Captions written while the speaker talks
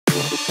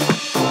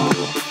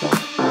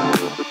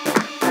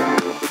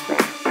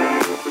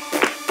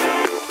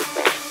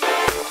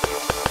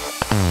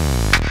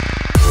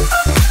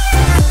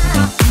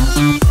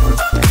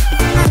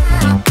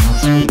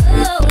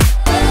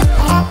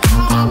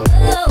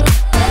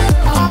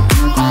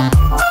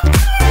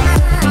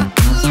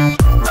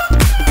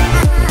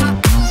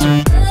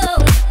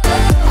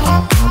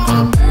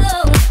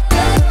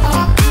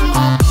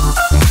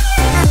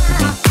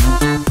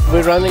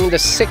We're running the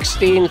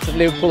 16th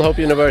Liverpool Hope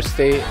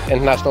University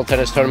International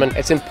Tennis Tournament.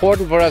 It's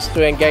important for us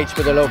to engage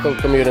with the local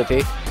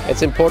community.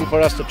 It's important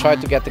for us to try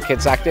to get the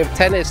kids active.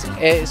 Tennis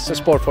is a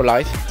sport for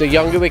life. The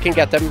younger we can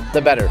get them,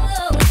 the better.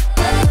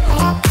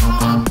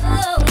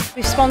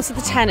 We've sponsored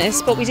the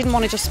tennis, but we didn't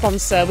want to just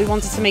sponsor. We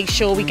wanted to make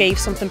sure we gave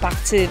something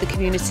back to the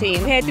community.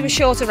 And here they were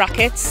shorter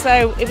rackets,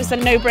 so it was a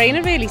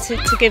no-brainer really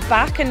to give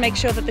back and make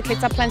sure that the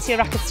kids had plenty of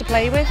rackets to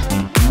play with.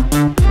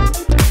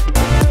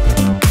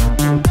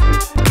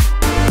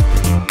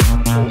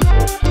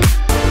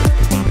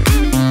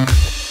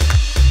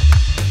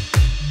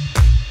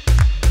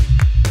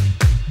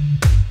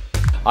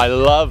 I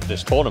love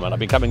this tournament. I've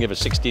been coming here for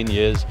 16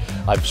 years.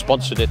 I've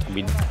sponsored it and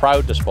been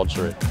proud to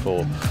sponsor it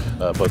for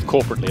both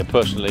corporately and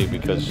personally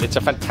because it's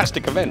a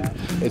fantastic event.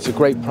 It's a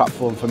great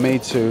platform for me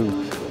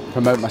to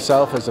promote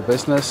myself as a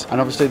business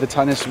and obviously the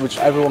tennis which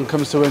everyone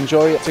comes to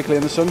enjoy, particularly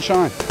in the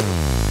sunshine.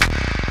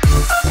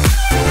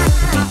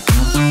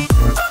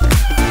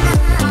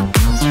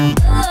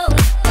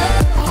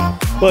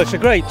 Well, it's a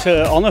great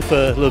honour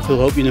for Liverpool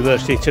Hope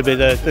University to be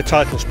the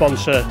title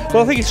sponsor.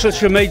 Well, I think it's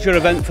such a major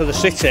event for the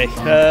city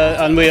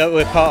and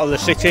we're part of the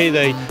city,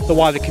 the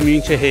wider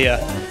community here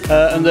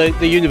and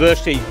the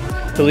university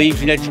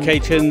believes in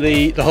educating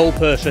the whole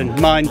person,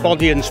 mind,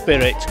 body and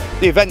spirit.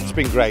 The event's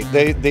been great.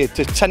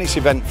 The tennis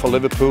event for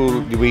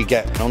Liverpool, we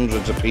get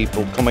hundreds of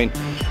people coming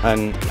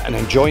and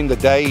enjoying the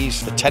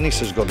days. The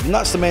tennis is good and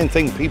that's the main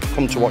thing, people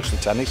come to watch the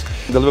tennis.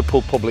 The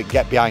Liverpool public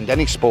get behind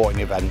any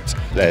sporting event.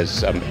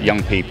 There's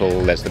young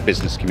people, there's the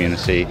business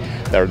community,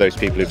 there are those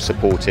people who've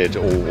supported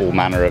all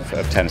manner of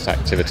tennis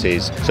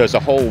activities. So it's a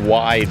whole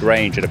wide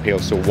range, it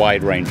appeals to a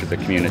wide range of the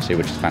community,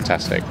 which is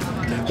fantastic.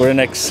 We're an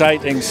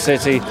exciting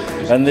city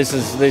and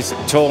this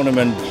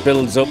tournament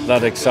builds up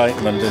that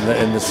excitement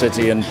in the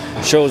city and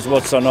shows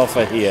what's on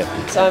offer here.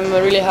 So I'm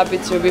really happy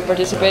to be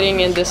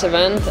participating in this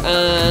event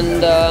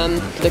and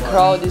the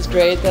crowd is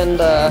great and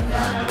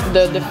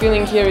the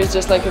feeling here is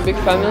just like a big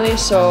family,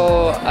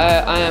 so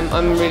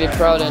I'm really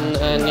proud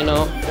and you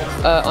know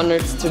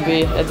honoured to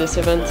be at this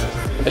event.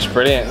 It's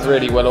brilliant,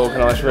 really well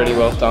organised, really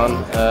well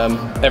done.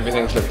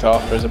 Everything's looked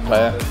after as a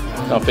player.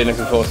 I've been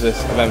looking forward to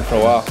this event for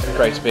a while. It's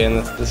great to be in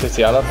the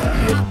city I love.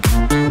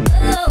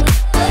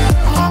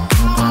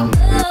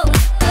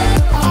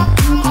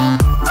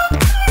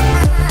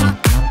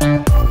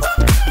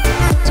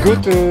 It's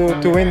good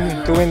to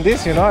win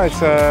this, you know.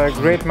 It's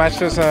great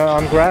matches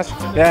on grass.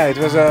 Yeah, it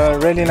was a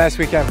really nice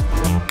weekend.